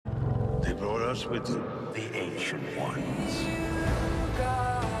They brought us with the Ancient Ones.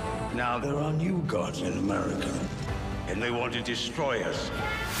 Now there are new gods in America, and they want to destroy us.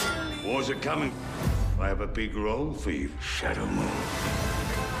 Wars are coming. I have a big role for you, Shadow Moon.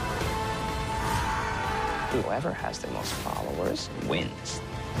 Whoever has the most followers wins.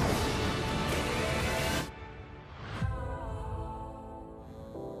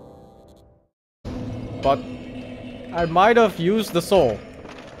 But I might have used the soul.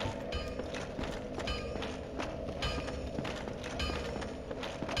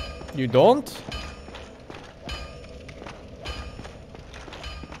 You don't?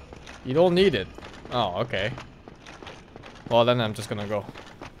 You don't need it. Oh, okay. Well, then I'm just gonna go.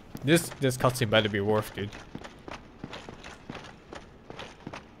 This cutscene better be worth, dude.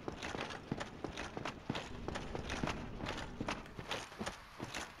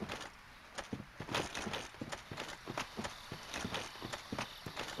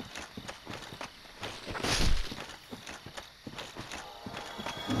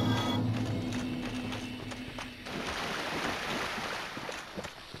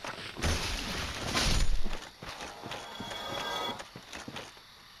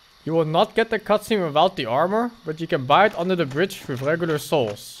 You will not get the cutscene without the armor, but you can buy it under the bridge with regular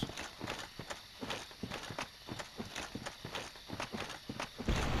souls.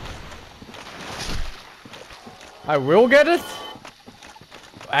 I will get it?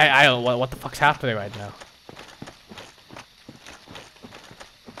 I don't know what the fuck's happening right now.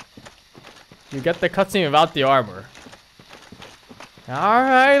 You get the cutscene without the armor.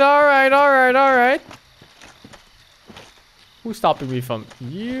 Alright, alright, alright, alright. Who's stopping me from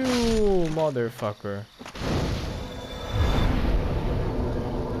you, motherfucker?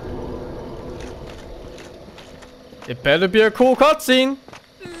 It better be a cool cutscene.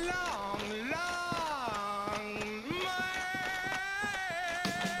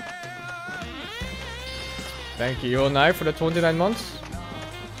 Thank you, Knife, for the 29 months.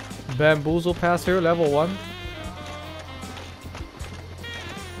 Bamboozle pass here, level 1.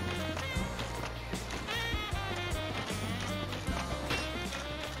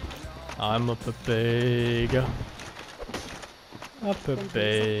 I'm a papega. A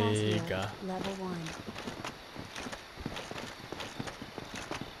papega. Level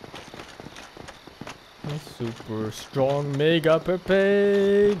 1. A super strong mega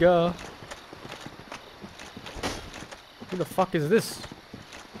papega. Who the fuck is this?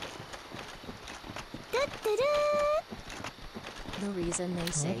 The reason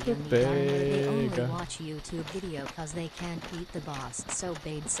they say you need armor, they only watch YouTube video cause they can't beat the boss, so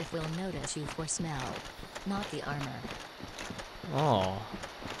Badesif will notice you for smell, not the armor. Oh.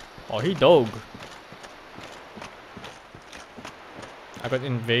 Oh, he dog. I got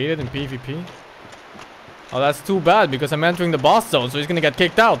invaded in PvP. Oh, that's too bad because I'm entering the boss zone, so he's gonna get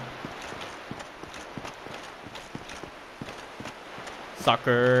kicked out.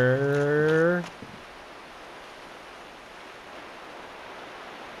 Sucker.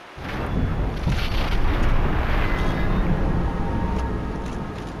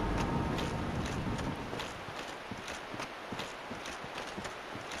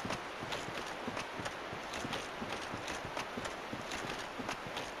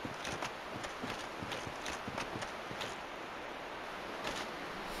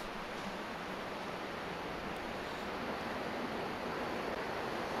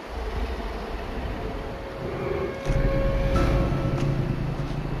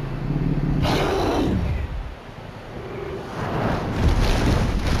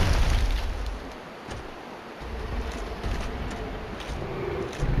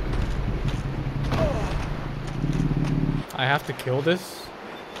 I have to kill this?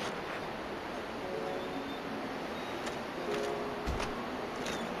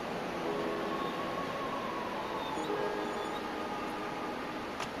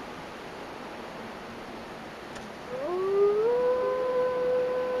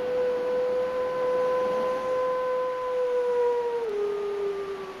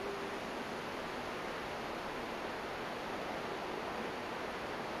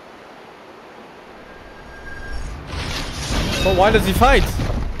 But why does he fight?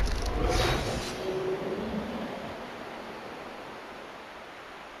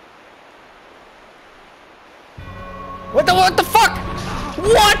 What the fuck?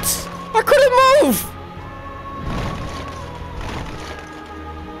 What? I couldn't move!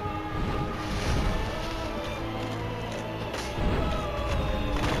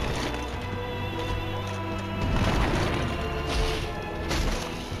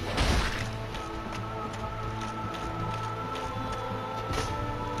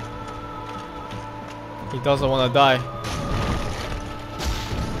 He doesn't want to die.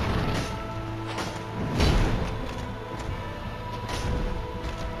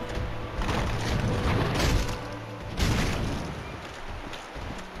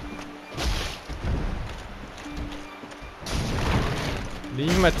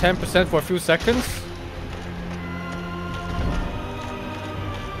 Leave him at 10% for a few seconds.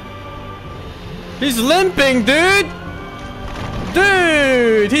 He's limping, dude!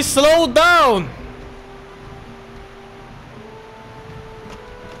 Dude! He slowed down!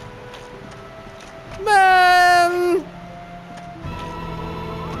 Man!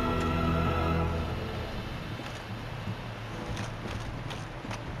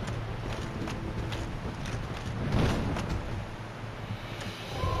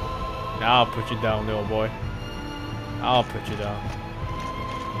 I'll put you down, little boy. I'll put you down.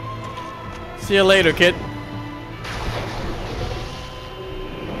 See you later, kid.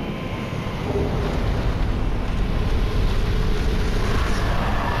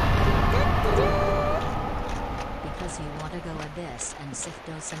 Because you want to go abyss and Sif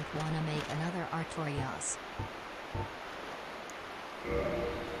doesn't want to make another Artorias.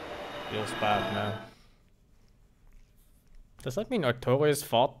 Feels bad, man. Does that mean Artorias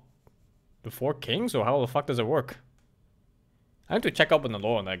fought the 4 kings, or how the fuck does it work? I have to check up on the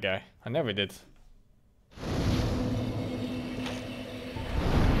lore on that guy. I never did.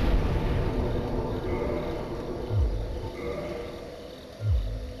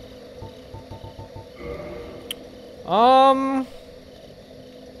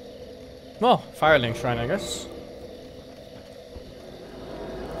 Well, Firelink Shrine, I guess.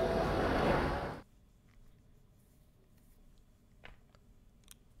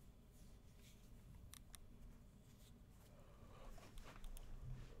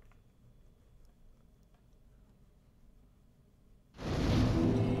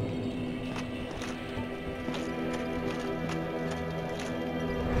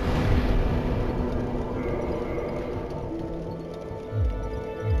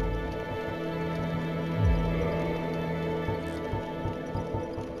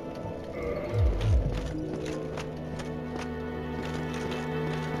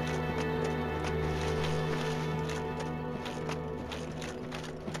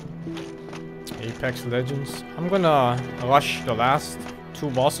 Apex Legends. I'm gonna rush the last 2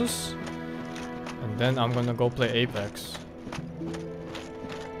 bosses, and then I'm gonna go play Apex.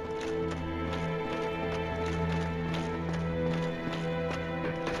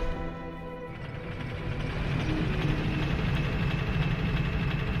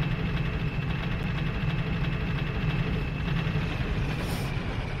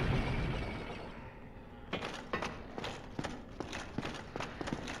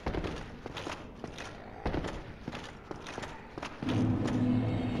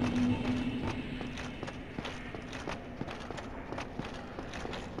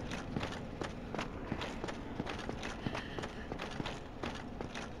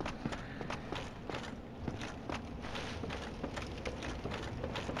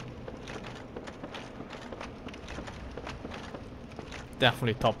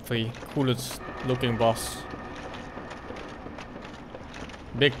 Definitely top 3. Coolest looking boss.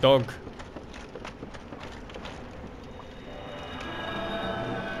 Big dog.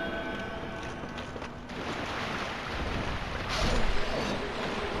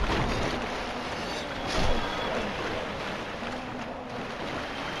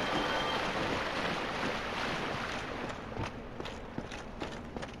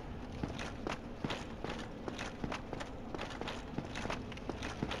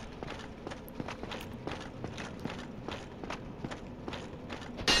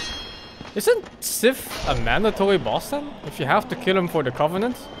 Isn't Sif a mandatory boss then? If you have to kill him for the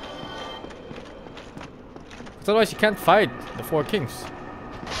Covenant? 'Cause otherwise you can't fight the 4 kings.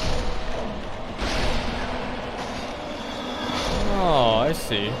 Oh, I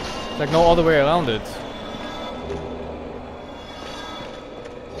see. Like no other way around it.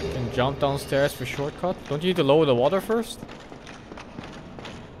 You can jump downstairs for shortcut. Don't you need to lower the water first?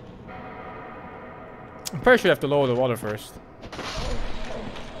 I'm pretty sure you have to lower the water first.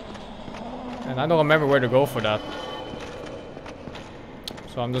 And I don't remember where to go for that.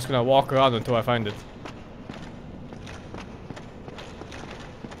 So I'm just gonna walk around until I find it.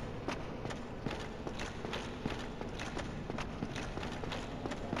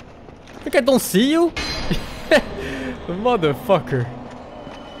 Think I don't see you? The motherfucker.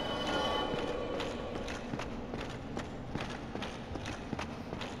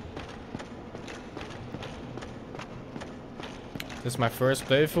 This is my first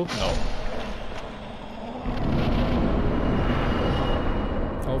playthrough? No.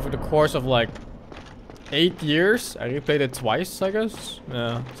 Over the course of like 8 years, I replayed it twice, I guess.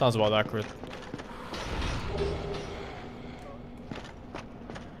 Yeah, sounds about accurate.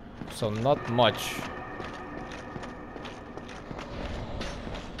 So not much.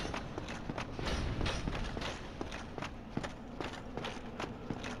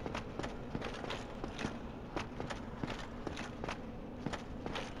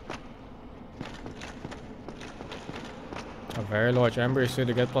 Very large ember is here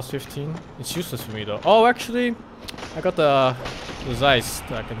to get plus 15. It's useless for me though. Oh, actually, I got the Zeiss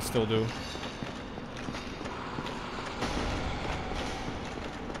that I can still do.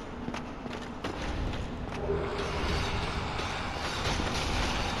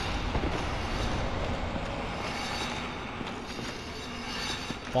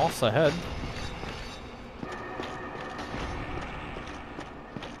 Boss ahead.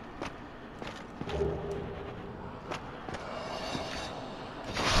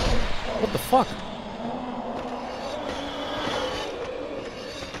 What the fuck?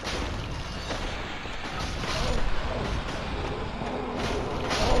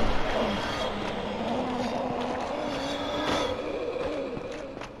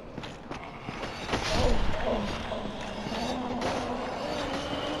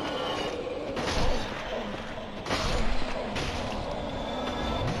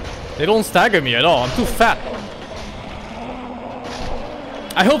 They don't stagger me at all. I'm too fat.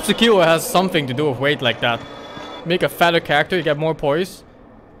 I hope Sekiro has something to do with weight like that. Make a fatter character, you get more poise.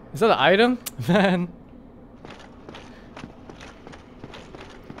 Is that an item? Man.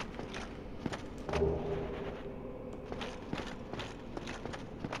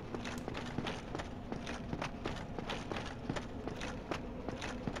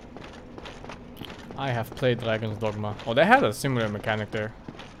 I have played Dragon's Dogma. Oh, they had a similar mechanic there.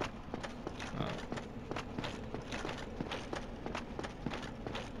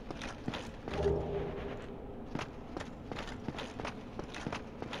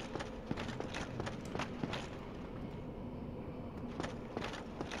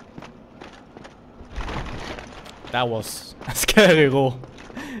 That was a scary roll.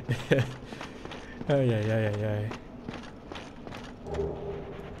 Ay.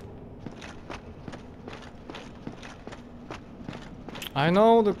 I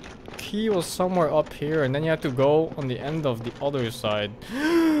know the key was somewhere up here, and then you have to go on the end of the other side.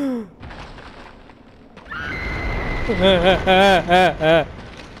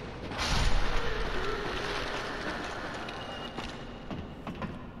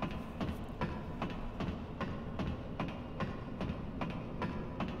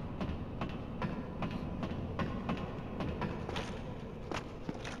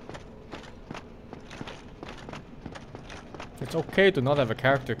 It's okay to not have a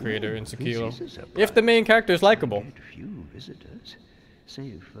character creator in Sekiro, if the main character is likable. Few visitors,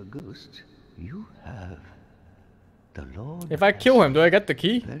 save for ghosts. You have the Lord. If I kill him, do I get the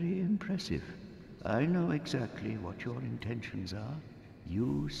key? Very impressive. I know exactly what your intentions are.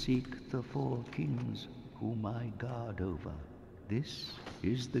 You seek the 4 kings whom I guard over. This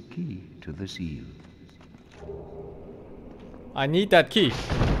is the key to the seal. I need that key.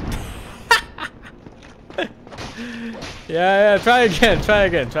 Yeah, try again. How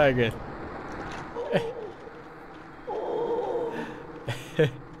could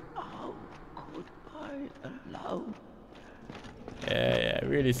I allow? Yeah,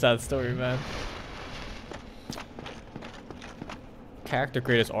 really sad story, man. Character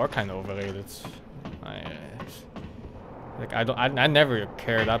creators are kind of overrated. I never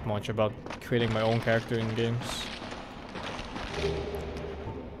care that much about creating my own character in games.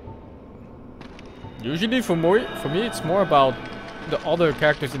 Usually for me it's more about the other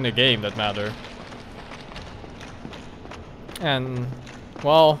characters in the game that matter. And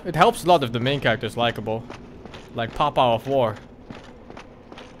well, it helps a lot if the main character is likable. Like Papa of War.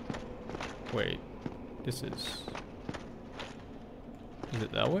 Wait, this is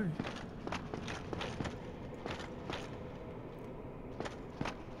it that way?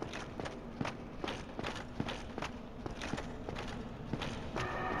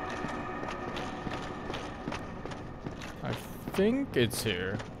 I think it's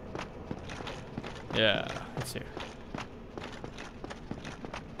here. Yeah, it's here.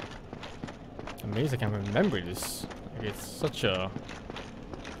 Amazing, I can remember this. Like, it's such a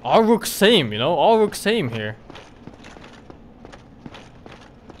all look same, you know? All look same here.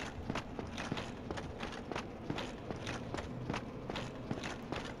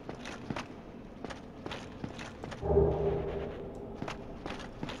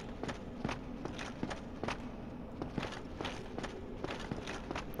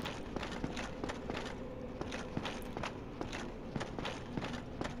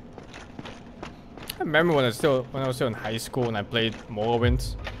 I remember when I was still in high school and I played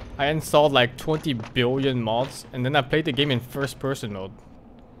Morrowind. I installed like 20 billion mods and then I played the game in first person mode.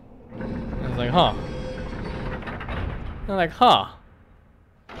 I was like, huh. I'm like, huh.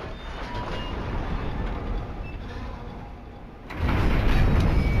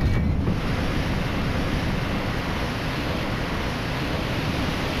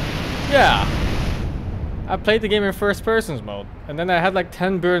 Yeah. I played the game in first person mode, and then I had like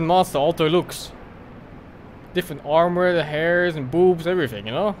 10 billion mods to alter looks. Different armor, the hairs and boobs, everything,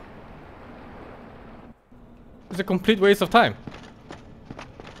 you know? It's a complete waste of time.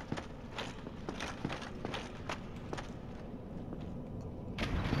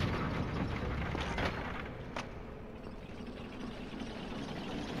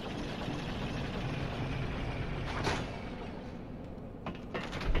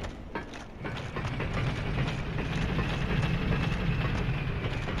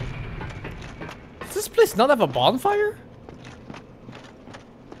 Does this place not have a bonfire?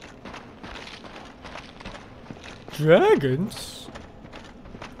 Dragons?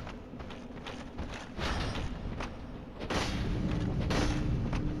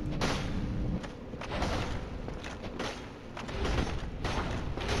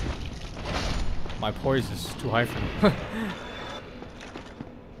 My poise is too high for me.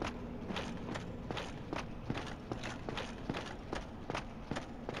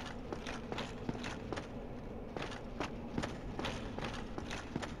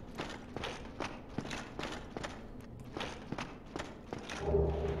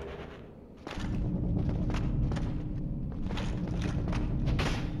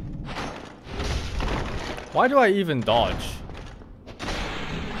 Why do I even dodge?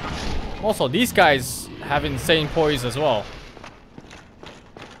 Also, these guys have insane poise as well.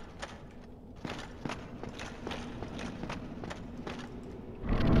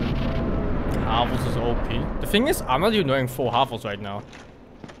 Havels is OP. The thing is, I'm not even doing full Havels right now.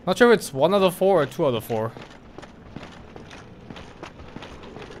 Not sure if it's 1 out of 4 or 2 out of 4.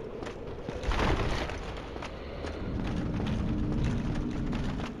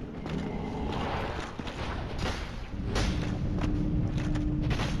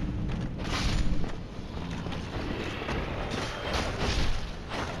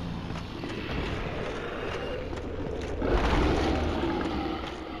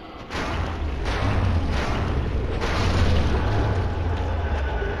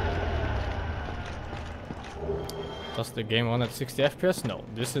 Does the game run at 60 FPS? No.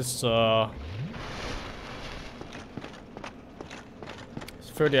 This is it's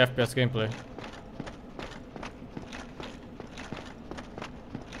 30 FPS gameplay.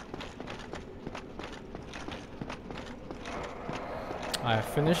 I have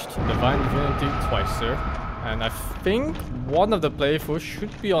finished Divine Divinity twice, sir. And I think one of the playthroughs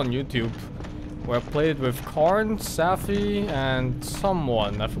should be on YouTube. Where I played with Karn, Safi, and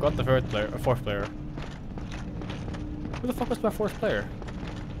someone. I forgot the fourth player. Who the fuck was my fourth player?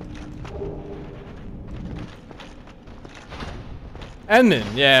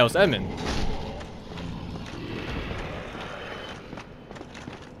 Edmund! Yeah, it was Edmund.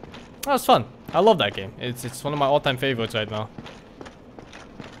 That was fun. I love that game. It's one of my all-time favorites right now.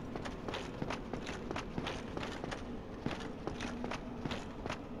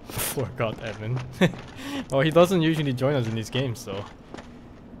 Forgot Edmund. Well, he doesn't usually join us in these games, so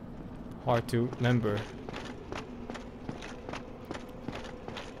hard to remember.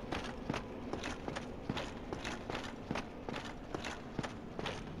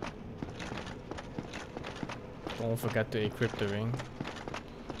 Don't forget to equip the ring.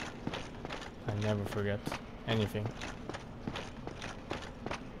 I never forget anything.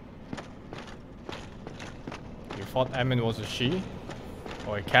 You thought Emin was a she?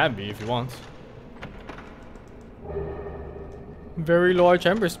 Or it can be if you want. Very large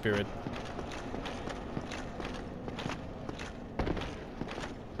Ember Spirit.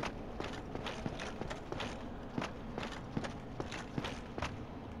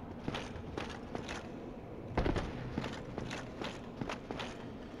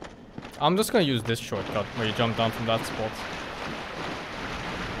 I'm just gonna use this shortcut where you jump down from that spot.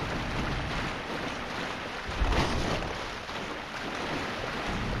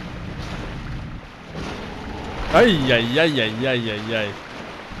 Ay ay ay ay ay ay ay.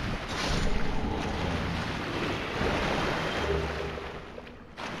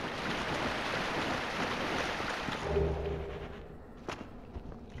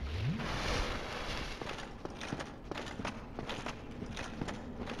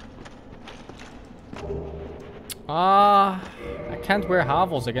 I can't wear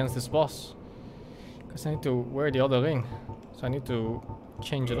Havels against this boss. Because I need to wear the other ring. So I need to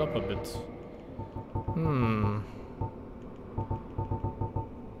change it up a bit.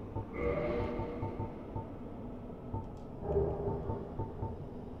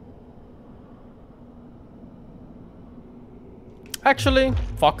 Actually,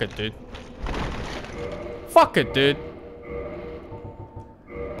 fuck it, dude. Fuck it, dude.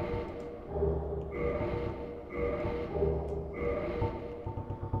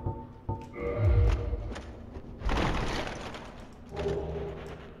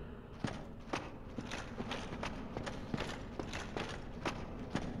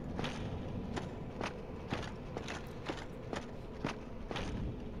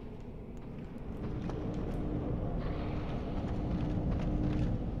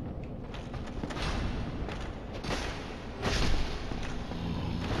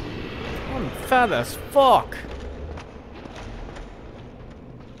 fat as fuck.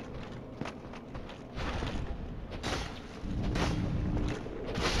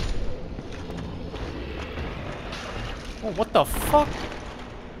 Oh, what the fuck?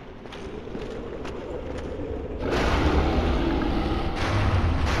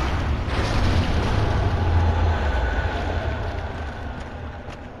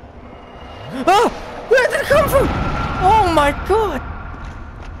 Ah! Where did it come from? Oh my god!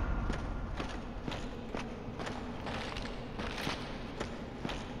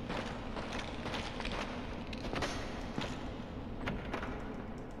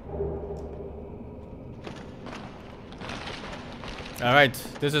 Alright,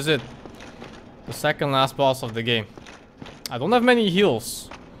 this is it. The second last boss of the game. I don't have many heals.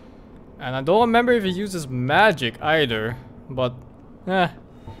 And I don't remember if he uses magic either. But, eh.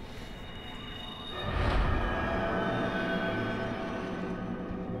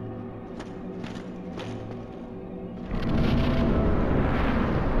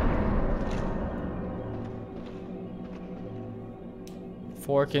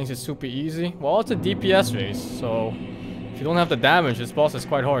 Four Kings is super easy. Well, it's a DPS race, so if you don't have the damage, this boss is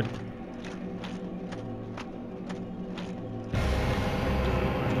quite hard.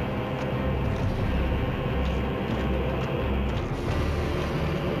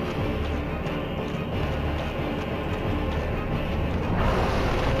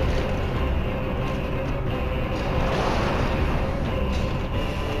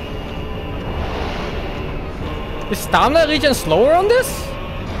 Is stamina regen slower on this?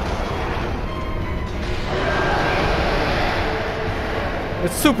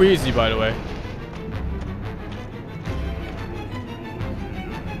 It's super easy, by the way.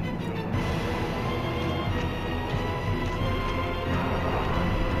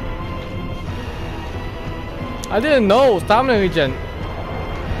 I didn't know stamina regen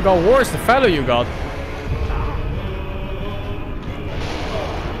got worse the fatter you got.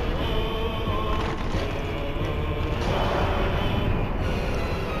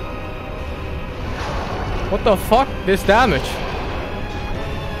 What the fuck? This damage?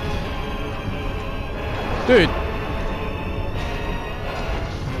 Dude.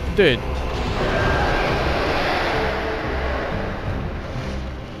 Dude.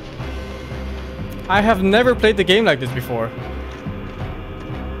 I have never played the game like this before.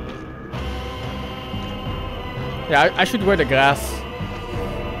 Yeah, I should wear the glass.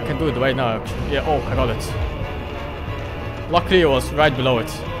 I can do it right now, actually. Yeah, oh, I got it. Luckily, it was right below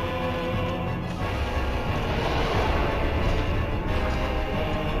it.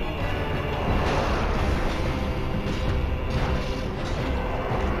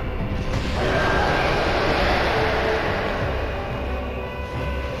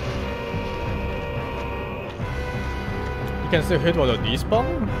 You can still hit while they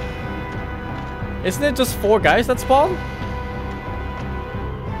despawn? Isn't it just 4 guys that spawn?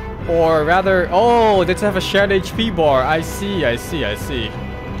 Or rather, oh, they have a shared HP bar. I see, I see, I see.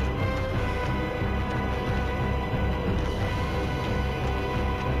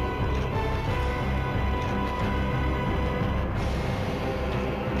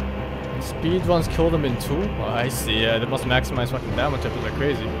 Speed runs kill them in 2? Oh, I see, yeah, they must maximize fucking damage up like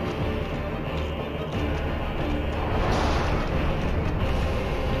crazy.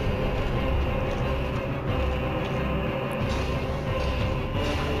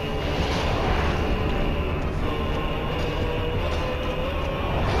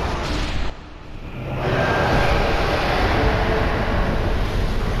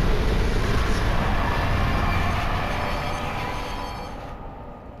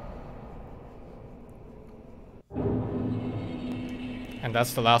 And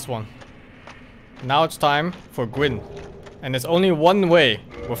that's the last one. Now it's time for Gwyn. And there's only one way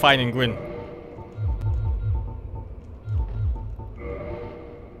we're fighting Gwyn.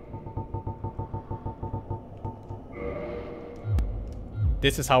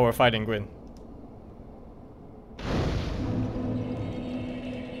 This is how we're fighting Gwyn.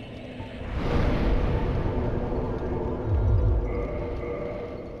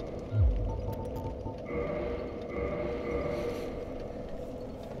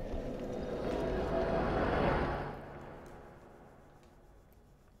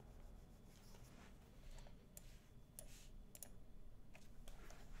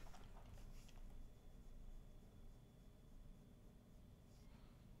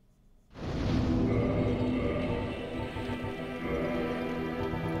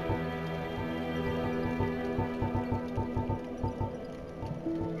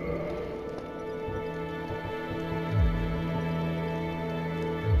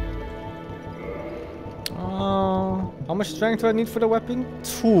 much strength do I need for the weapon?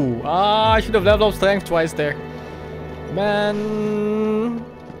 2. Ah, I should have leveled up strength twice there. Man.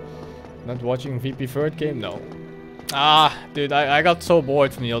 Not watching VP third game? No. Ah, dude, I got so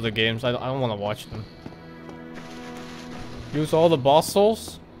bored from the other games. I don't want to watch them. Use all the boss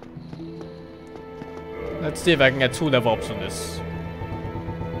souls? Let's see if I can get 2 level ups on this.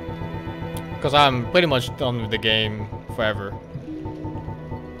 Because I'm pretty much done with the game forever.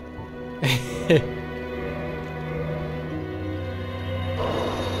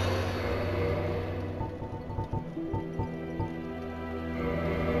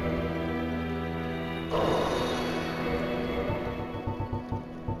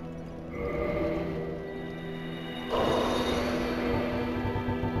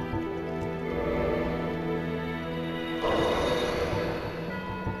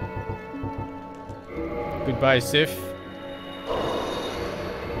 Goodbye, Sif.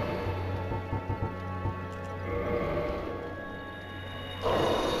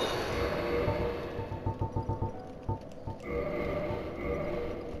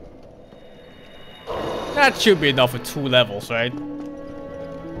 That should be enough for 2 levels, right?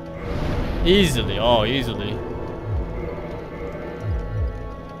 Easily, oh, easily.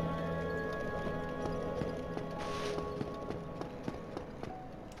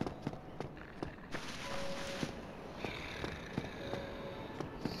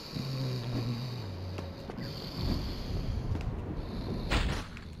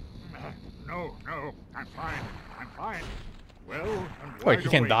 No, I'm fine. I'm fine. Well, and Wait, he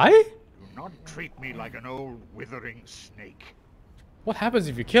can away. die? Do not treat me like an old withering snake. What happens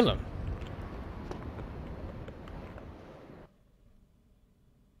if you kill him?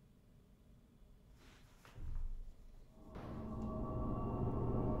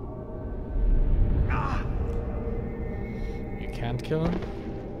 You can't kill him?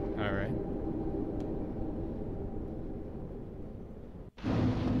 Alright.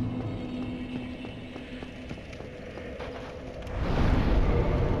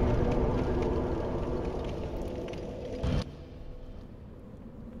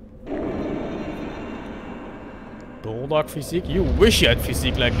 Bulldog physique? You wish you had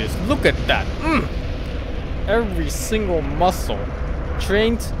physique like this. Look at that. Every single muscle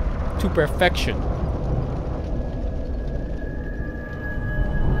trained to perfection.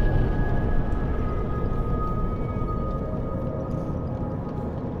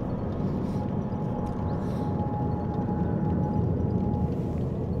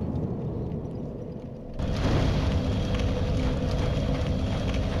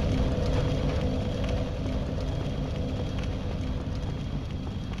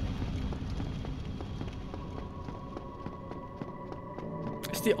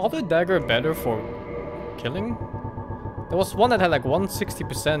 Is the other dagger better for killing? There was one that had like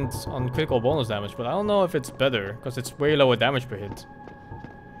 160% on critical bonus damage, but I don't know if it's better, because it's way lower damage per hit.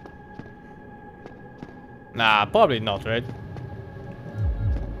 Nah, probably not, right?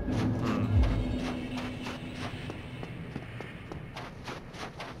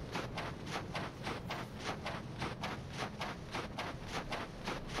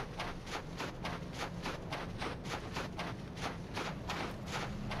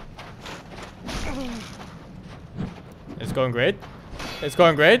 It's going great. It's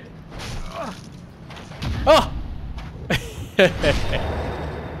going great. Oh!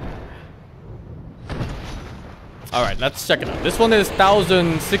 Alright, let's check it out. This one is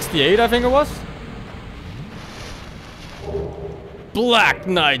 1068, I think it was. Black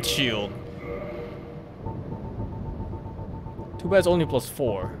Knight Shield. Too bad it's only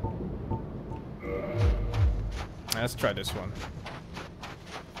 +4. Let's try this one.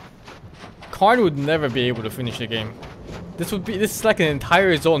 Karn would never be able to finish the game. This is like an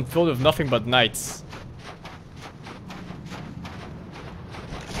entire zone filled with nothing but knights.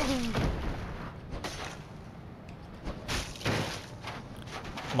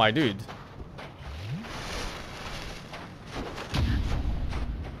 My dude.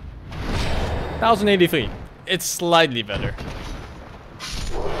 $1,083. It's slightly better.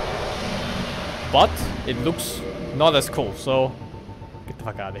 But it looks not as cool, so get the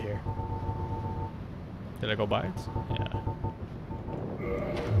fuck out of here. Did I go by it? Yeah.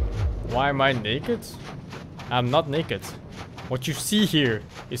 Why am I naked? I'm not naked. What you see here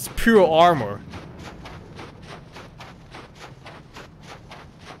is pure armor.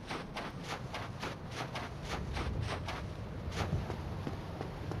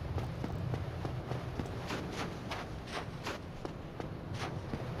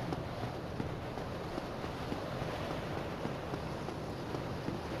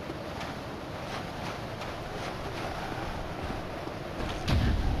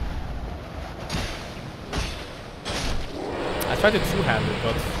 tried to two-handed,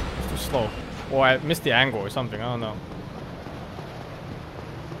 but it's too slow. Or I missed the angle or something, I don't know.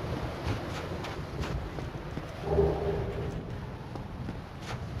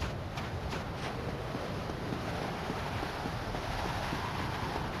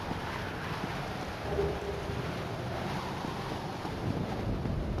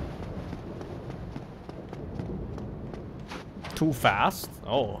 Too fast?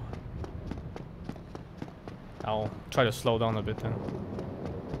 Oh. I'll try to slow down a bit then.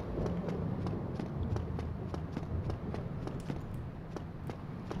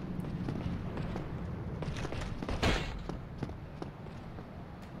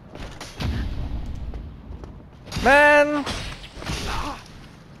 Man!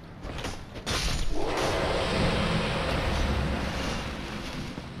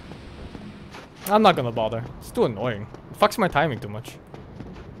 I'm not gonna bother. It's too annoying. It fucks my timing too much.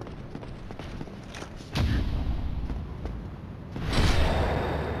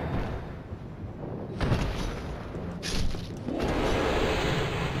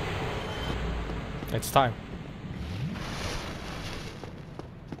 It's time.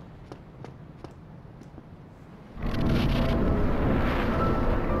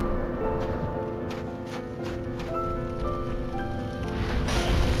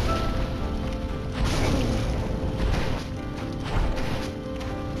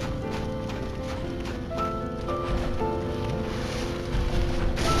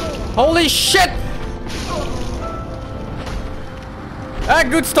 Holy shit! Ah,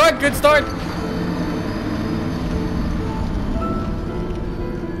 good start, good start!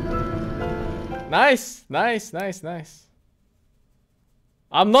 Nice, nice, nice, nice.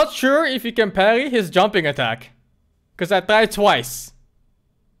 I'm not sure if you can parry his jumping attack. Because I tried twice.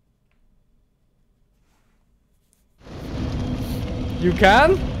 You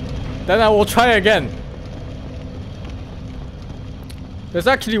can? Then I will try again. There's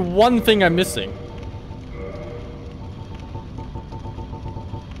actually one thing I'm missing.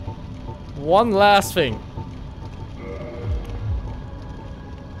 One last thing.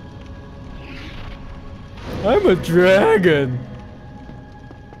 I'm a dragon.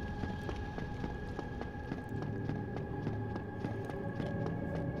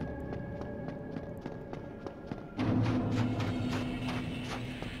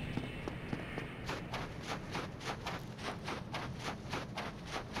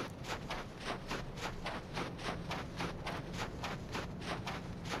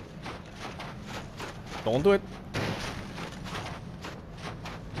 Don't do it.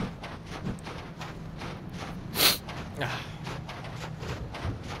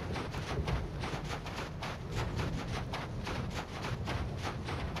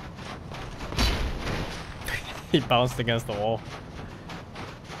 He bounced against the wall.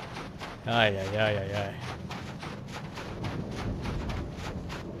 Ay, ay, ay, ay, ay.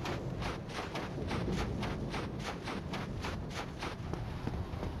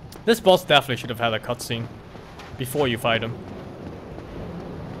 This boss definitely should have had a cutscene before you fight him.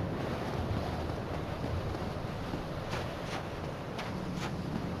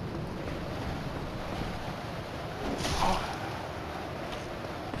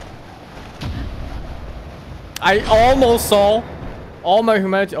 I almost saw all my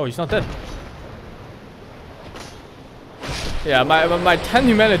humanity. Oh, he's not dead. Yeah, my 10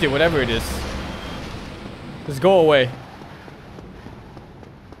 humanity, whatever it is. Just go away.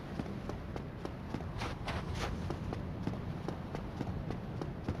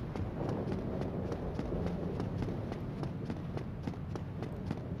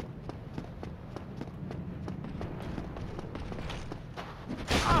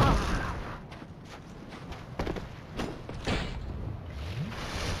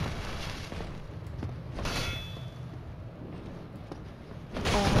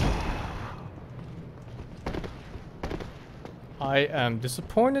 I am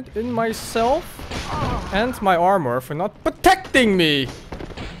disappointed in myself and my armor for not protecting me.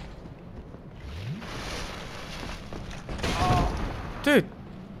 Dude,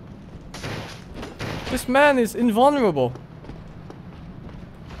 this man is invulnerable.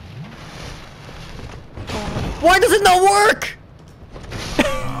 Why does it not work?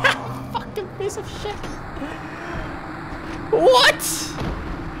 Fucking piece of shit. What?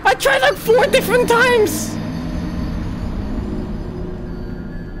 I tried like 4 different times.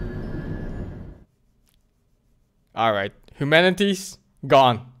 Alright, humanities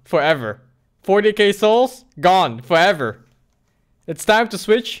gone forever. 40k souls gone forever. It's time to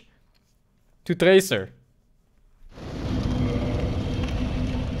switch to Tracer.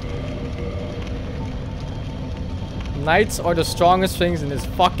 Knights are the strongest things in this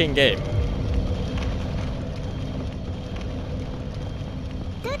fucking game.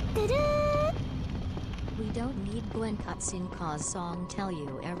 We don't need Gwen cutscene cause song tell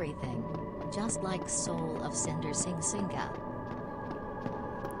you everything. Just like Soul of Cinder SingSinga.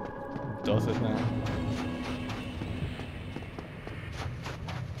 Does it now?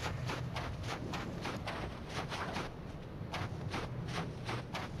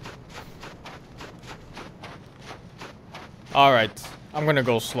 Alright, I'm gonna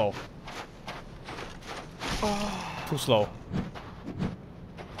go slow. Too slow.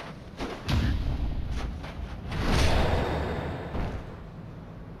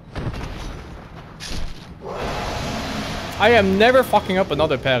 I am never fucking up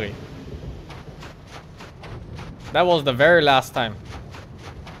another parry. That was the very last time.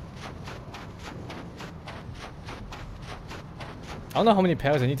 I don't know how many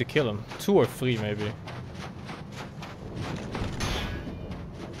parries I need to kill him. 2 or 3 maybe.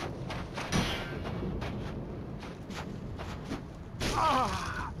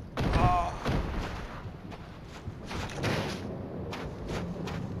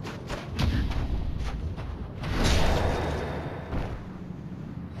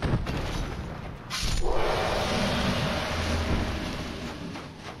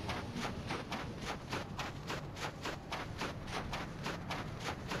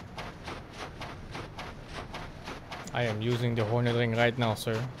 I am using the Hornet Ring right now,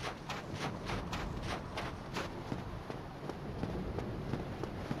 sir.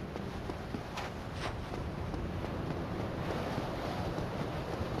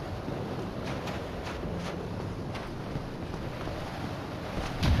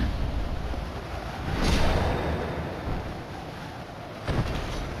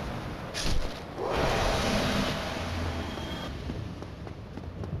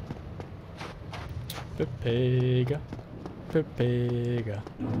 Pepega. Pepega.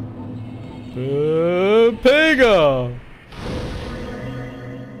 Pepega!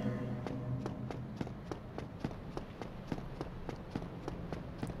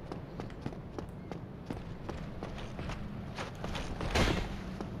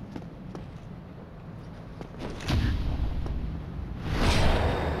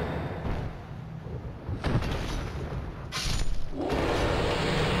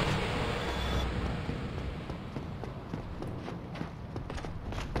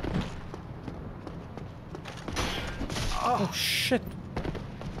 Oh shit.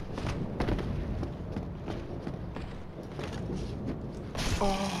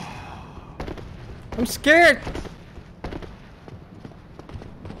 Oh. I'm scared.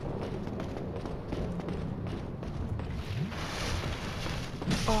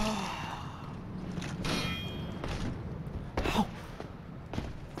 Oh. How?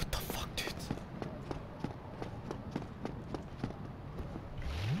 What the fuck, dude?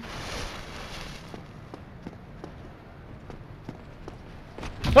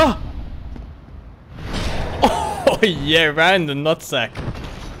 Ah! Oh yeah, right in the nutsack.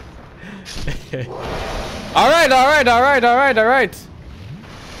 Alright.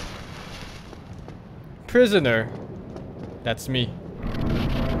 Prisoner. That's me.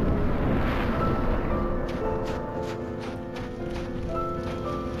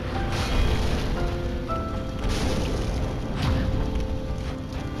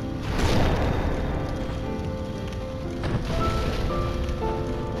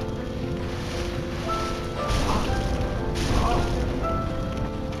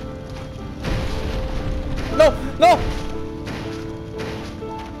 No!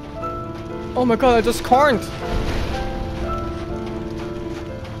 Oh my god, I just can't!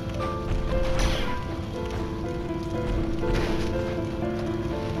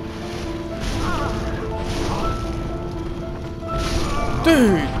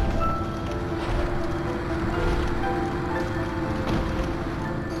 Dude!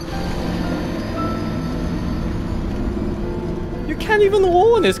 You can't even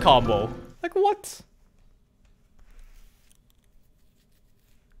roll in this combo! Like what?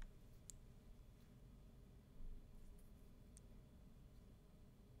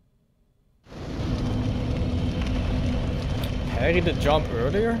 Parry the jump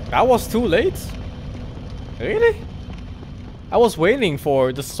earlier? That was too late? Really? I was waiting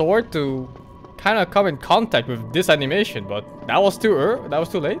for the sword to kind of come in contact with this animation, but that was too early. That was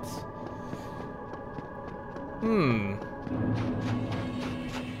too late? Hmm.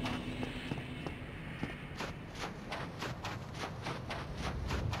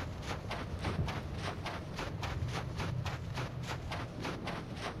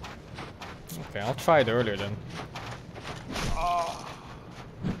 Okay, I'll try it earlier then.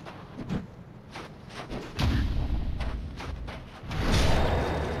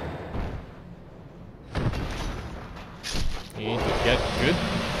 You need to get good.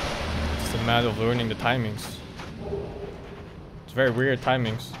 a matter of learning the timings. It's very weird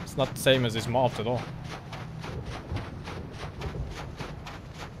timings. It's not the same as these mobs at all.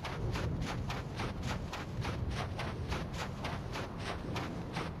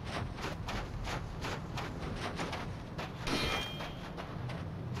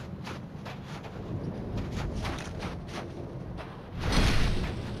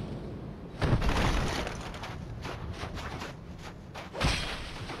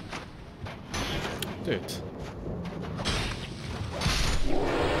 Dude.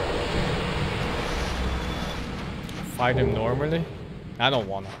 Fight him normally? I don't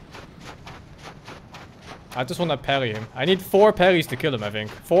wanna. I just wanna parry him. I need 4 parries to kill him, I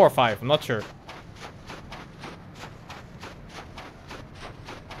think. 4 or 5, I'm not sure.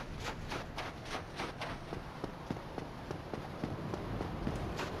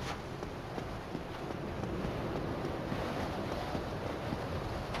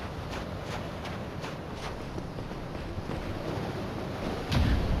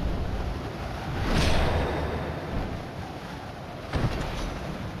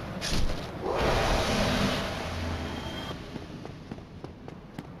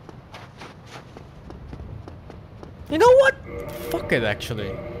 You know what? Fuck it,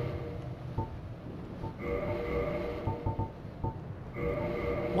 actually.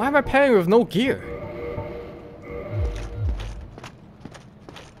 Why am I parrying with no gear?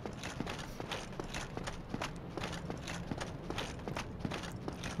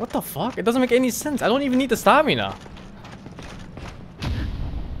 What the fuck? It doesn't make any sense. I don't even need the stamina.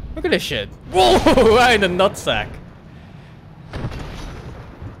 Look at this shit. Whoa! Right in the nutsack.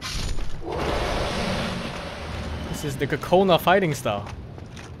 This is the Kokona fighting style.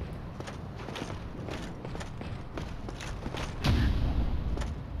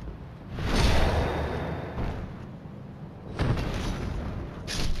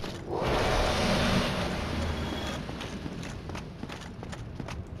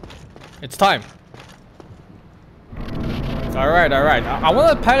 It's time. Alright, alright. I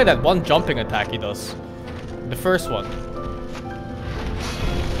want to parry that one jumping attack he does. The first one.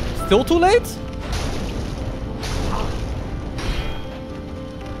 Still too late?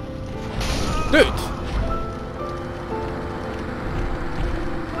 Dude!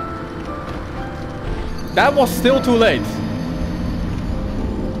 That was still too late.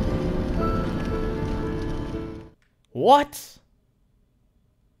 What?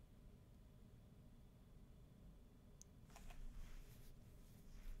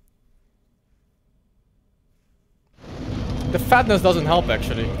 The fatness doesn't help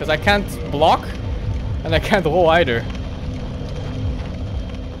actually, because I can't block and I can't roll either.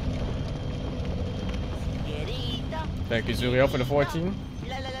 Thank you, Zurio, for the 14.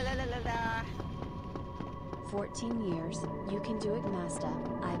 14 years. You can do it, Master.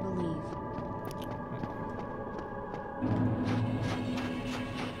 I believe.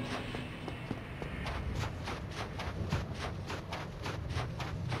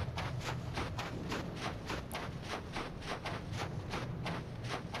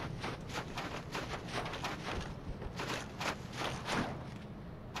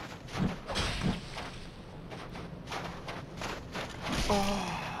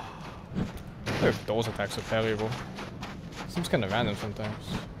 I wonder if those attacks are parryable. Seems kind of random sometimes.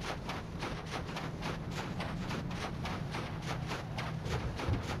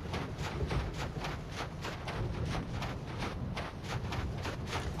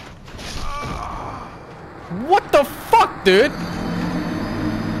 What the fuck, dude?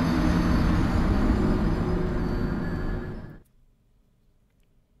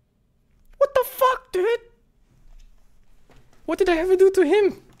 What the fuck, dude? What did I ever do to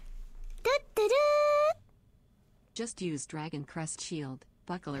him? Just use Dragon Crest Shield.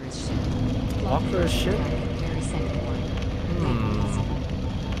 Buckler is shit. Buckler is shit? Very second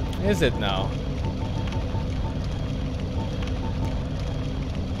one. Is it now?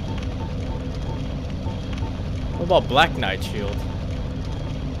 What about Black Knight Shield?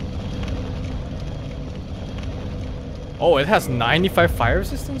 Oh, it has 95 fire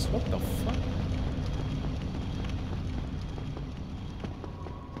resistance? What the fuck?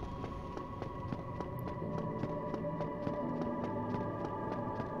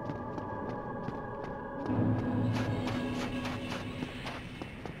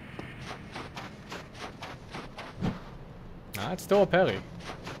 Nah, it's still a parry.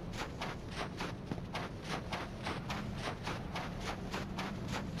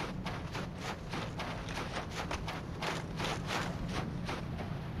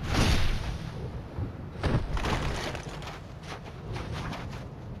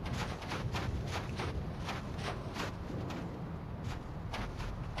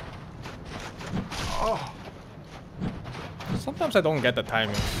 Sometimes I don't get the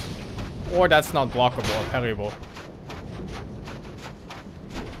timing. Or that's not blockable or parryable.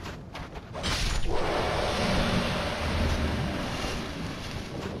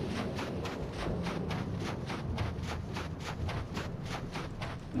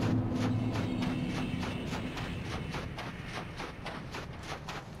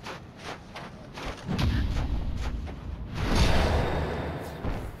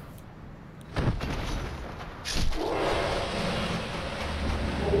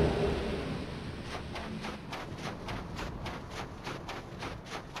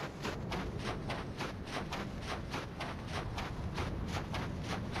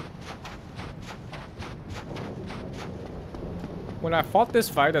 When I fought this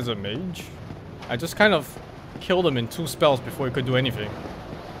fight as a mage, I just kind of killed him in 2 spells before he could do anything.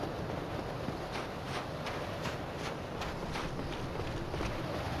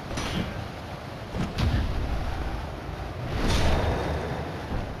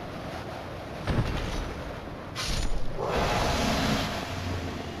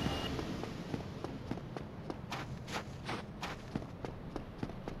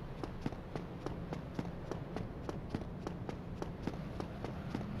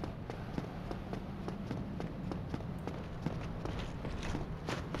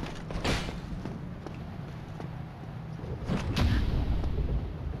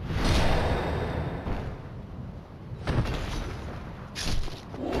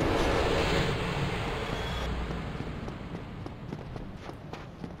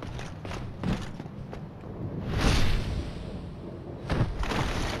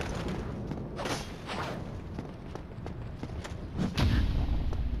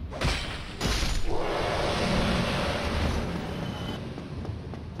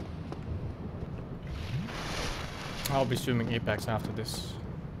 I'll be streaming Apex after this.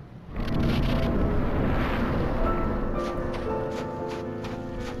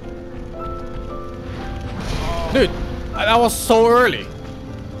 Dude, that was so early.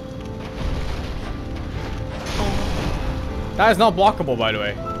 That is not blockable, by the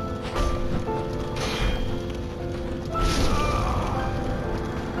way.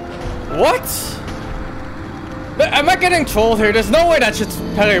 What? Am I getting trolled here? There's no way that shit's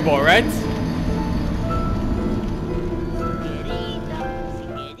parryable, right?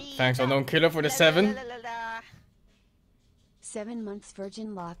 Thanks, unknown killer, for the 7. 7 months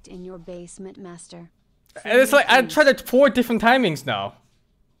virgin locked in your basement, master. And it's like I tried it 4 different timings now.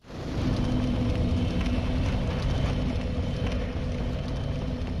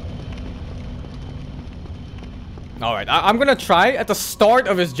 Alright, I'm gonna try at the start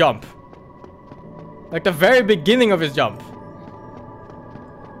of his jump. Like the very beginning of his jump.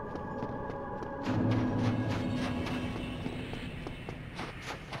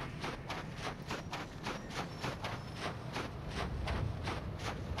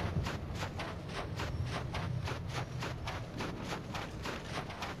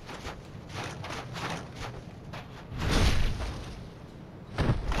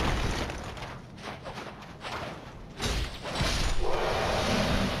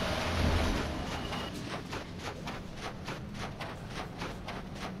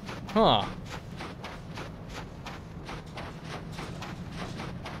 Huh.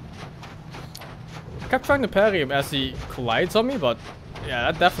 I kept trying to parry him as he collides on me, but yeah,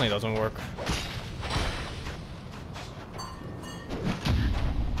 that definitely doesn't work.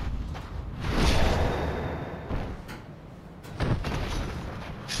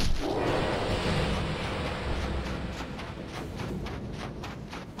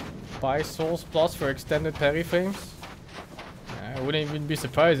 Buy Souls Plus for extended parry frames? I wouldn't even be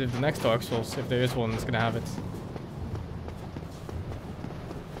surprised if the next Dark Souls, if there is one, is gonna have it.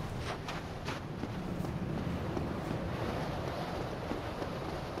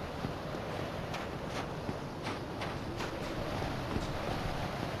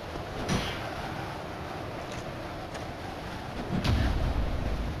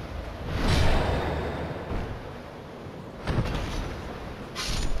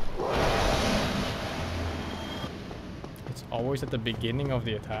 Always at the beginning of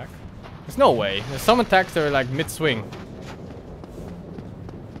the attack. There's no way. There's some attacks that are like mid-swing.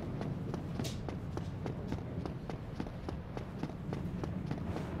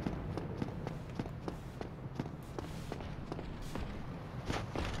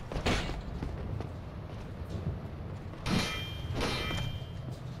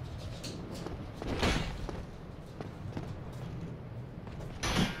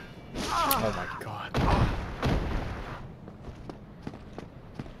 Oh my god.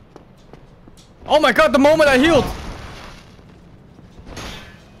 Oh my god, the moment I healed!